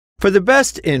For the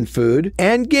best in food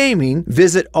and gaming,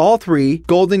 visit all 3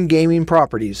 Golden Gaming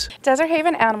properties. Desert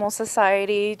Haven Animal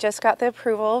Society just got the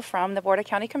approval from the Board of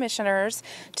County Commissioners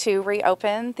to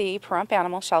reopen the Pahrump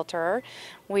Animal Shelter.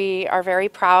 We are very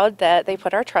proud that they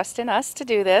put our trust in us to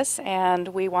do this, and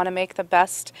we want to make the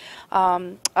best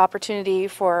opportunity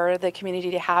for the community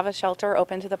to have a shelter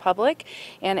open to the public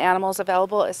and animals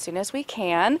available as soon as we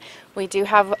can. We do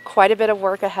have quite a bit of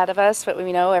work ahead of us, but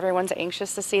we know everyone's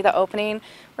anxious to see the opening.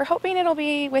 We're hoping it'll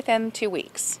be within 2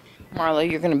 weeks. Marla,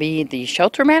 you're going to be the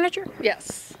shelter manager?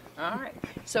 Yes. All right.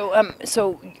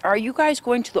 So are you guys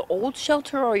going to the old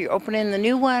shelter, or are you opening the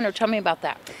new one, or tell me about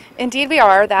that? Indeed we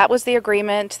are. That was the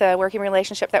agreement, the working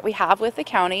relationship that we have with the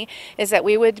county, is that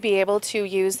we would be able to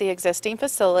use the existing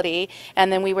facility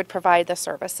and then we would provide the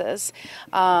services.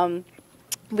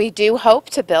 We do hope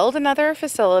to build another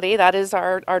facility. That is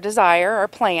our desire, our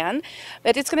plan,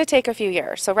 but it's going to take a few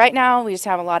years. So right now we just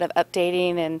have a lot of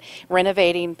updating and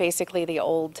renovating basically the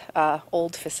old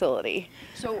facility.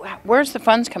 So where's the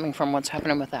funds coming from? What's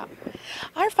happening with that?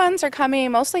 Our funds are coming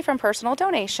mostly from personal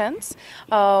donations.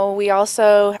 We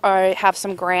also have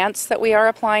some grants that we are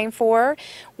applying for.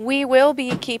 We will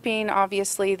be keeping,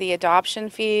 obviously, the adoption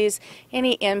fees,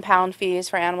 any impound fees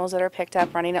for animals that are picked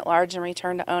up, running at large and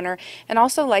returned to owner, and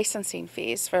also licensing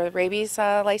fees for rabies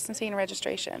licensing and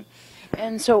registration.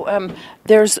 And so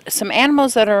there's some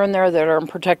animals that are in there that are in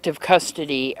protective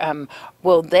custody.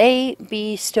 Will they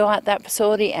be still at that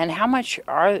facility, and how much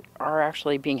are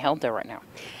actually being held there right now?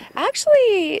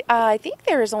 Actually, I think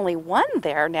there is only one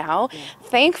there now.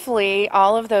 Thankfully,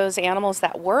 all of those animals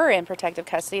that were in protective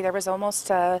custody, there was almost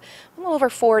a little over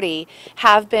 40,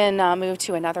 have been moved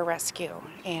to another rescue.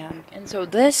 And so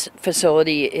this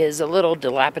facility is a little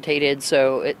dilapidated,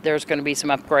 so there's going to be some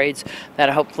upgrades that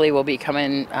hopefully will be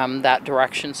coming that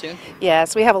direction soon.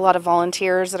 Yes, we have a lot of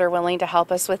volunteers that are willing to help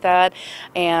us with that,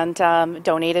 and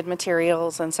donated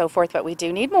materials and so forth, but we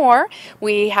do need more.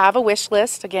 We have a wish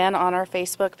list, again, on our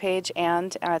Facebook page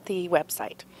and at the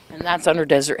website. And that's under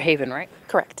Desert Haven, right?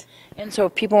 Correct. And so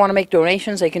if people want to make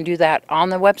donations, they can do that on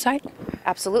the website?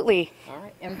 Absolutely. All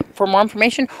right. And for more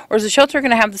information, or is the shelter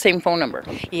going to have the same phone number?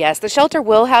 Yes, the shelter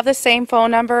will have the same phone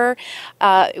number.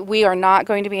 We are not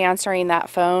going to be answering that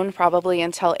phone probably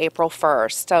until April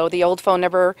 1st. So the old phone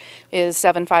number is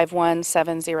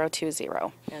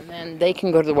 751-7020. And then they can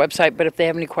go to the website, but if they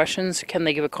have any questions, can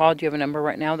they give a call? Do you have a number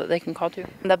right now that they can call to?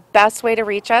 The best way to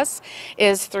reach us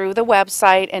is through the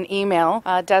website and email,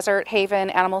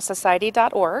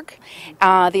 deserthavenanimalsociety.org.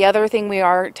 The other thing we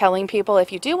are telling people,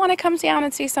 if you do want to come down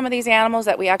and see some of these animals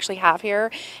that we actually have here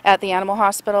at the animal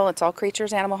hospital, it's All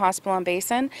Creatures Animal Hospital on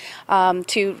Basin,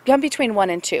 to come between 1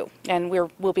 and 2, and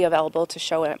we'll be available to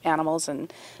show animals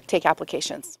and take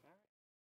applications.